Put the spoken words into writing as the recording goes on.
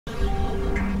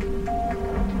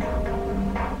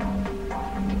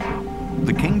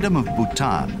The Kingdom of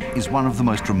Bhutan is one of the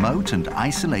most remote and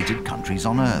isolated countries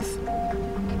on Earth.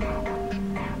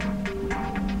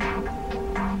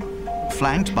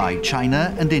 Flanked by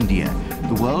China and India,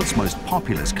 the world's most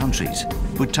populous countries,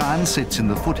 Bhutan sits in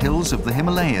the foothills of the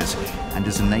Himalayas and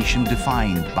is a nation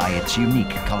defined by its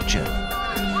unique culture.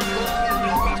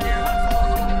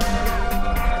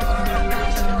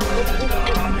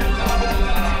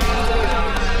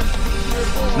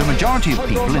 The majority of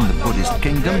people in the Buddhist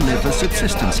kingdom live a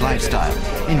subsistence lifestyle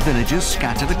in villages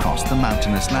scattered across the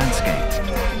mountainous landscape.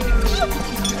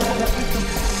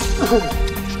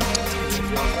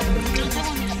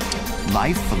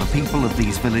 Life for the people of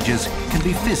these villages can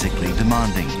be physically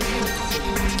demanding.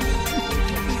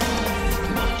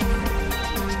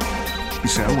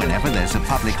 So whenever there's a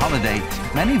public holiday,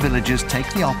 many villagers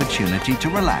take the opportunity to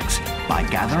relax by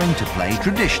gathering to play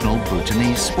traditional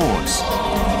Bhutanese sports.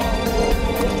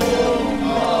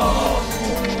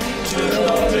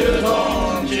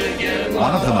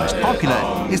 One of the most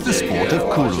popular is the sport of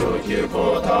Khuru.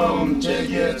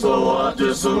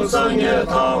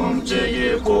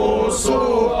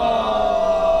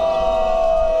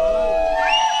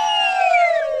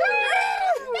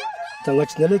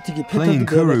 Playing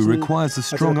Khuru requires a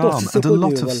strong arm and a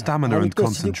lot of stamina and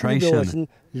concentration.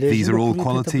 These are all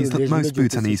qualities that most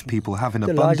Bhutanese people have in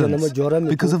abundance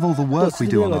because of all the work we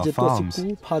do on our farms.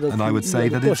 And I would say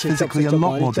that it's physically a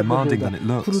lot more demanding than it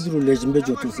looks.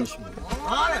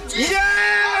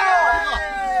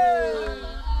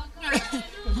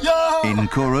 In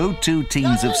Khuru, 2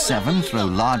 teams of 7 throw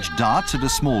large darts at a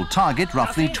small target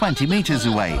roughly 20 meters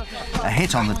away. A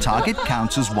hit on the target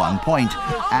counts as 1 point,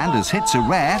 and as hits are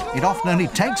rare, it often only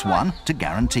takes one to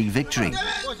guarantee victory.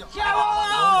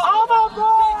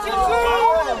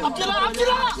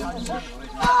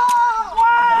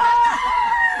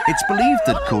 It's believed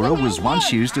that Khuru was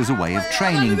once used as a way of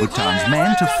training Bhutan's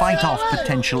men to fight off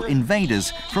potential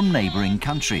invaders from neighboring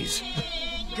countries.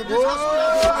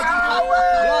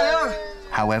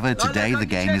 However, today the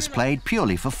game is played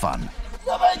purely for fun.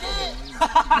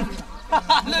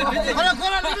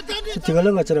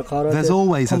 There's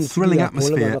always a thrilling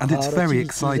atmosphere and it's very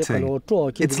exciting.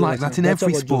 It's like that in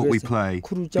every sport we play,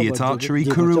 be it archery,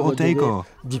 Khuru or Daego.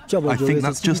 I think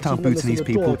that's just how Bhutanese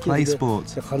people play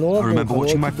sports. I remember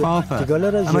watching my father,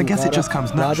 and I guess it just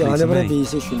comes naturally to me.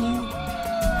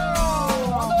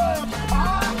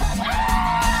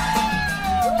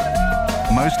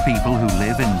 Most people who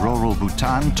live in rural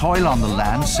Bhutan toil on the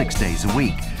land 6 days a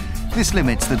week. This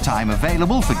limits the time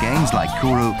available for games like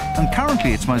Khuru, and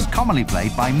currently it's most commonly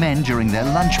played by men during their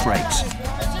lunch breaks.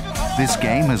 This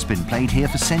game has been played here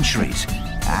for centuries,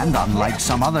 and unlike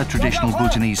some other traditional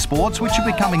Bhutanese sports which are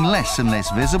becoming less and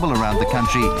less visible around the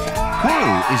country,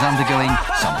 Khuru is undergoing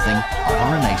something of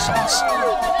a renaissance.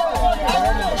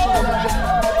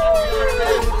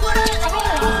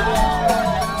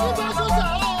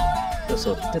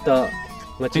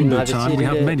 In Bhutan, we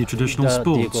have many traditional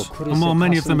sports, and while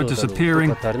many of them are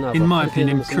disappearing, in my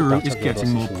opinion, Khuru is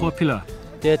getting more popular.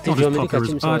 Not as popular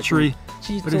as archery,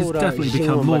 but it has definitely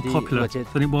become more popular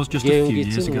than it was just a few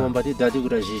years ago.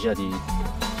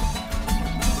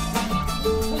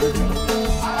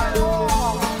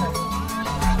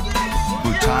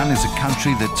 Bhutan is a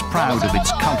country that's proud of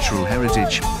its cultural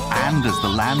heritage, and as the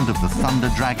land of the Thunder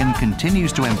Dragon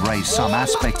continues to embrace some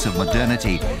aspects of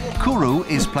modernity, Khuru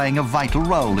is playing a vital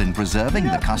role in preserving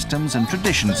the customs and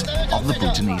traditions of the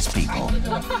Bhutanese people.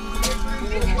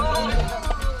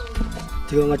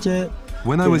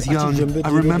 When I was young, I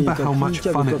remember how much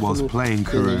fun it was playing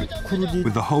Khuru,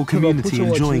 with the whole community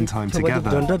enjoying time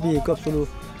together.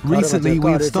 Recently,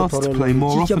 we have started to play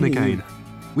more often again,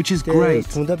 which is great,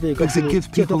 because it gives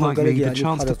people like me the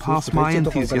chance to pass my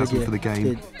enthusiasm for the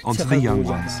game onto the young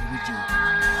ones.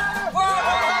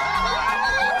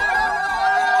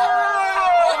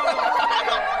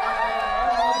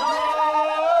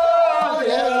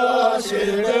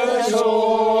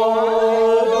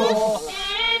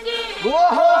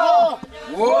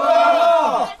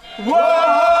 Whoa!